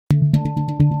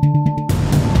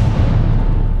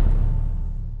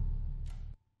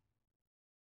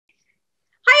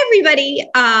everybody.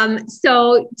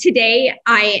 So today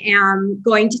I am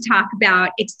going to talk about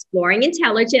exploring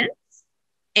intelligence,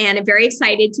 and I'm very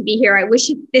excited to be here. I wish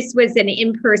this was an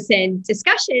in-person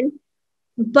discussion,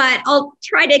 but I'll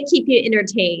try to keep you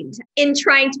entertained. In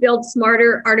trying to build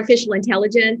smarter artificial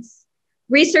intelligence,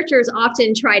 researchers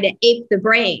often try to ape the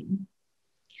brain.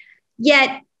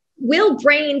 Yet, will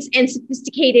brains and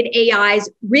sophisticated AIs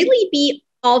really be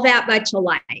all that much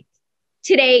alike?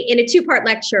 Today, in a two-part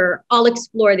lecture, I'll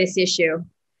explore this issue.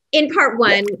 In part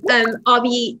one, I'll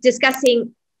be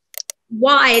discussing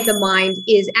why the mind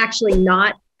is actually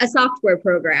not a software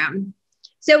program.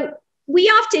 So we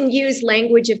often use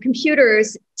language of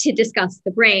computers to discuss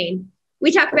the brain.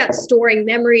 We talk about storing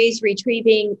memories,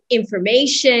 retrieving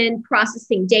information,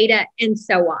 processing data, and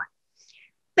so on.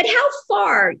 But how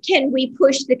far can we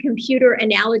push the computer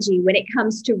analogy when it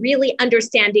comes to really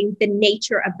understanding the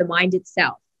nature of the mind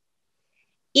itself?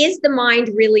 Is the mind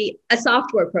really a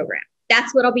software program?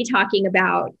 That's what I'll be talking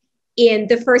about in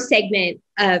the first segment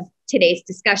of today's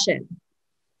discussion.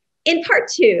 In part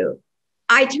two,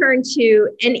 I turn to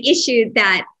an issue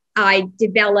that I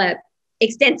develop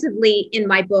extensively in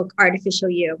my book, Artificial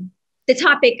You, the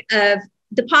topic of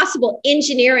the possible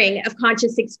engineering of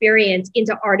conscious experience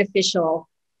into artificial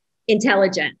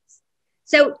intelligence.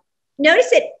 So notice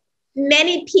that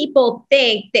many people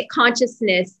think that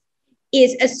consciousness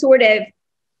is a sort of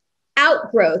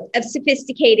outgrowth of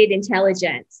sophisticated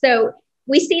intelligence. So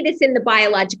we see this in the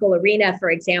biological arena, for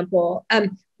example.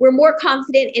 We're more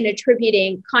confident in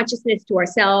attributing consciousness to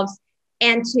ourselves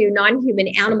and to non-human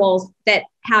animals that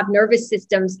have nervous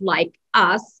systems like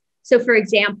us. So for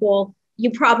example,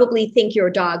 you probably think your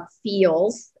dog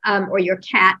feels or your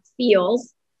cat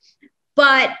feels.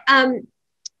 But, and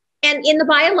in the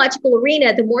biological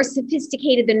arena, the more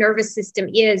sophisticated the nervous system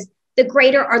is, the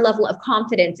greater our level of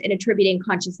confidence in attributing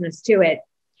consciousness to it.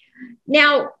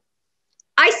 Now,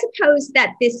 I suppose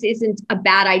that this isn't a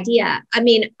bad idea. I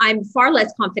mean, I'm far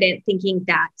less confident thinking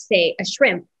that, say, a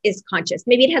shrimp is conscious.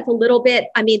 Maybe it has a little bit.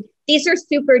 I mean, these are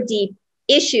super deep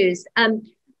issues.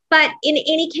 But in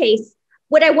any case,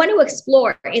 what I want to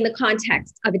explore in the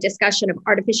context of a discussion of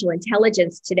artificial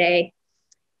intelligence today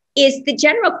is the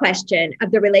general question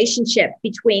of the relationship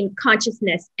between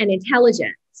consciousness and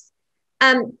intelligence.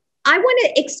 I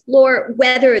want to explore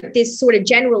whether this sort of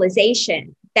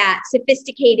generalization that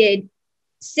sophisticated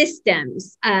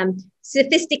systems,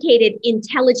 sophisticated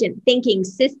intelligent thinking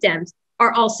systems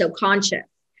are also conscious.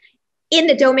 In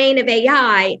the domain of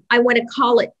AI, I want to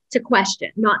call it to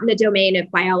question, not in the domain of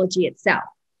biology itself.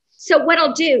 So what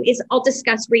I'll do is I'll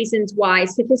discuss reasons why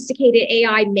sophisticated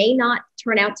AI may not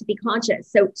turn out to be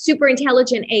conscious. So super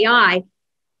intelligent AI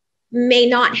may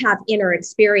not have inner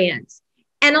experience.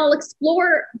 And I'll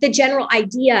explore the general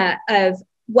idea of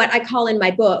what I call in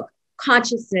my book,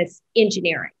 consciousness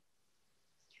engineering.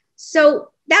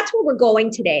 So that's where we're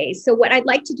going today. So what I'd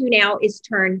like to do now is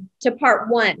turn to part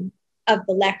one of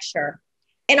the lecture.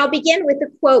 And I'll begin with a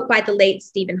quote by the late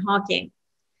Stephen Hawking.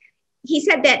 He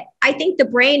said that, I think the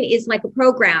brain is like a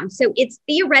program. So it's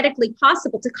theoretically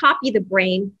possible to copy the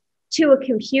brain to a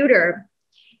computer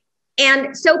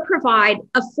and so provide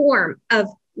a form of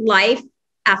life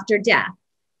after death.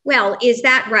 Well, is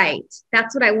that right?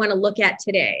 That's what I want to look at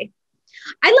today.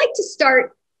 I'd like to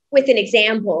start with an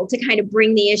example to kind of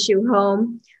bring the issue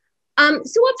home. So I'll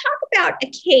talk about a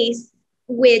case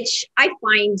which I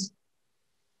find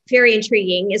very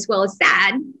intriguing as well as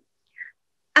sad,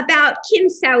 about Kim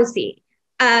Sauzy.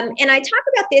 And I talk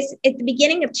about this at the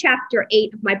beginning of chapter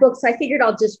 8 of my book, so I figured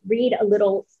I'll just read a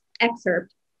little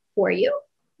excerpt for you.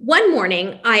 One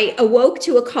morning, I awoke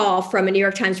to a call from a New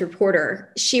York Times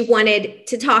reporter. She wanted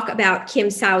to talk about Kim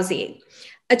Sauzy,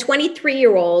 a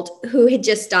 23-year-old who had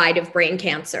just died of brain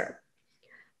cancer.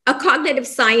 A cognitive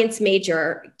science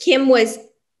major, Kim was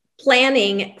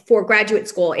planning for graduate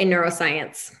school in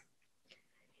neuroscience.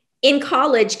 In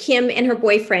college, Kim and her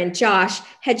boyfriend, Josh,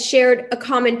 had shared a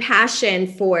common passion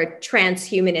for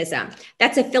transhumanism.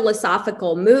 That's a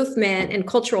philosophical movement and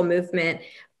cultural movement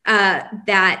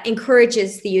that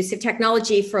encourages the use of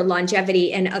technology for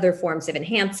longevity and other forms of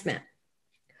enhancement.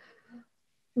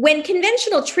 When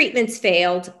conventional treatments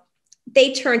failed,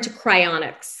 they turned to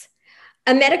cryonics,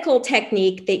 a medical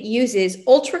technique that uses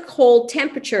ultra-cold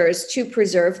temperatures to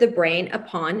preserve the brain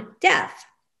upon death.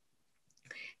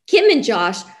 Kim and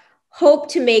Josh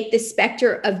hoped to make the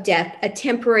specter of death a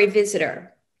temporary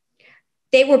visitor.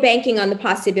 They were banking on the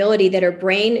possibility that her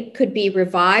brain could be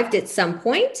revived at some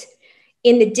point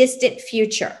in the distant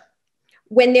future,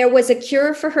 when there was a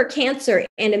cure for her cancer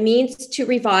and a means to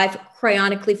revive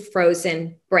cryonically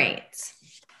frozen brains.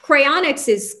 Cryonics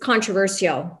is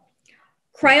controversial.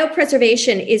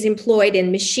 Cryopreservation is employed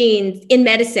in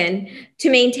medicine to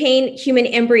maintain human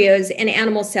embryos and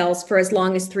animal cells for as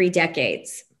long as 3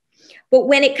 decades. But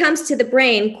when it comes to the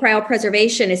brain,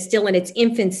 cryopreservation is still in its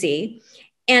infancy,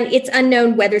 and it's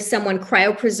unknown whether someone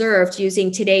cryopreserved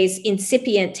using today's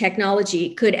incipient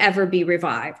technology could ever be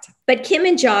revived. But Kim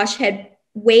and Josh had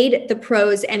weighed the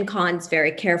pros and cons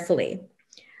very carefully.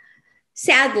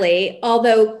 Sadly,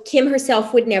 although Kim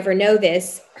herself would never know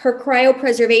this, her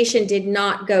cryopreservation did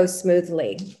not go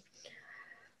smoothly.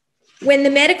 When the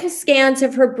medical scans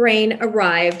of her brain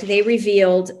arrived, they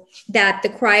revealed that the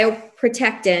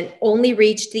cryoprotectant only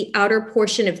reached the outer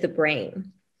portion of the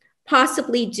brain,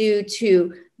 possibly due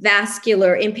to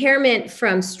vascular impairment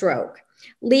from stroke,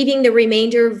 leaving the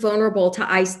remainder vulnerable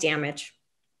to ice damage.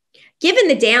 Given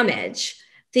the damage,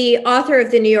 the author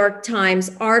of the New York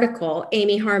Times article,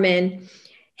 Amy Harmon,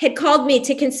 had called me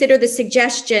to consider the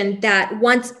suggestion that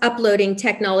once uploading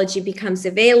technology becomes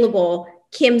available,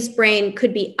 Kim's brain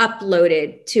could be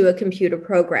uploaded to a computer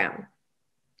program.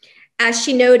 As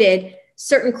she noted,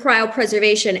 certain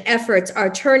cryopreservation efforts are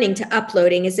turning to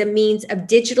uploading as a means of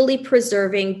digitally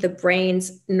preserving the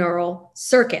brain's neural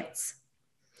circuits.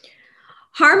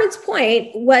 Harmon's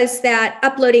point was that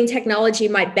uploading technology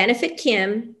might benefit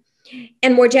Kim,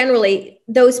 and more generally,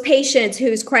 those patients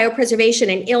whose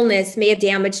cryopreservation and illness may have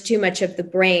damaged too much of the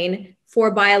brain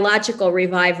for biological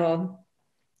revival.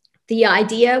 The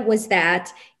idea was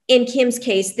that, in Kim's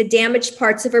case, the damaged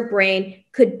parts of her brain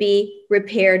could be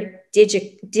repaired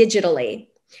digitally.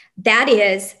 That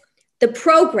is, the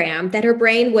program that her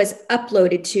brain was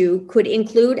uploaded to could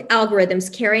include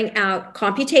algorithms carrying out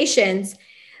computations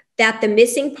that the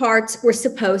missing parts were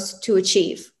supposed to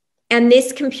achieve. And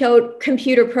this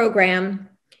computer program,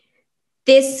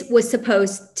 this was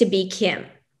supposed to be Kim.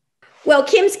 Well,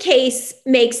 Kim's case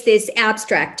makes this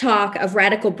abstract talk of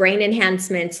radical brain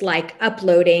enhancements like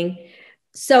uploading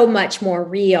so much more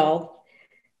real.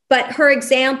 But her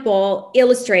example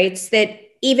illustrates that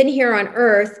even here on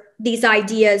Earth, these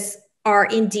ideas are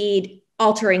indeed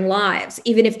altering lives,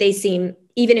 even if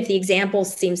the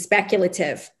examples seem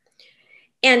speculative.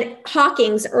 And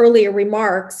Hawking's earlier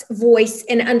remarks voice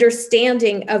an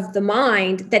understanding of the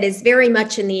mind that is very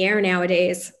much in the air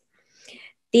nowadays.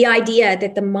 The idea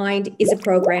that the mind is a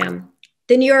program.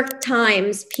 The New York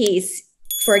Times piece,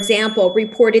 for example,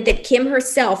 reported that Kim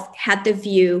herself had the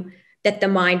view that the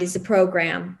mind is a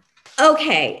program.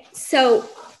 Okay, so,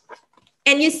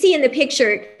 and you see in the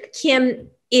picture, Kim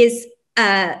is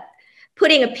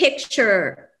putting a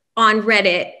picture on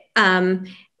Reddit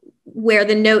where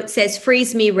the note says,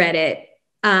 "Freeze me, Reddit."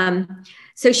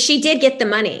 So she did get the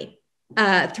money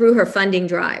through her funding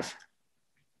drive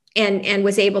and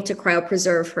was able to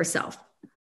cryopreserve herself.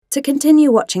 To continue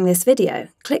watching this video,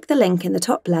 click the link in the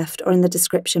top left or in the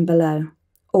description below,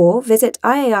 or visit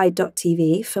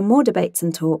iai.tv for more debates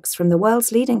and talks from the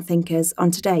world's leading thinkers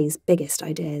on today's biggest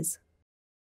ideas.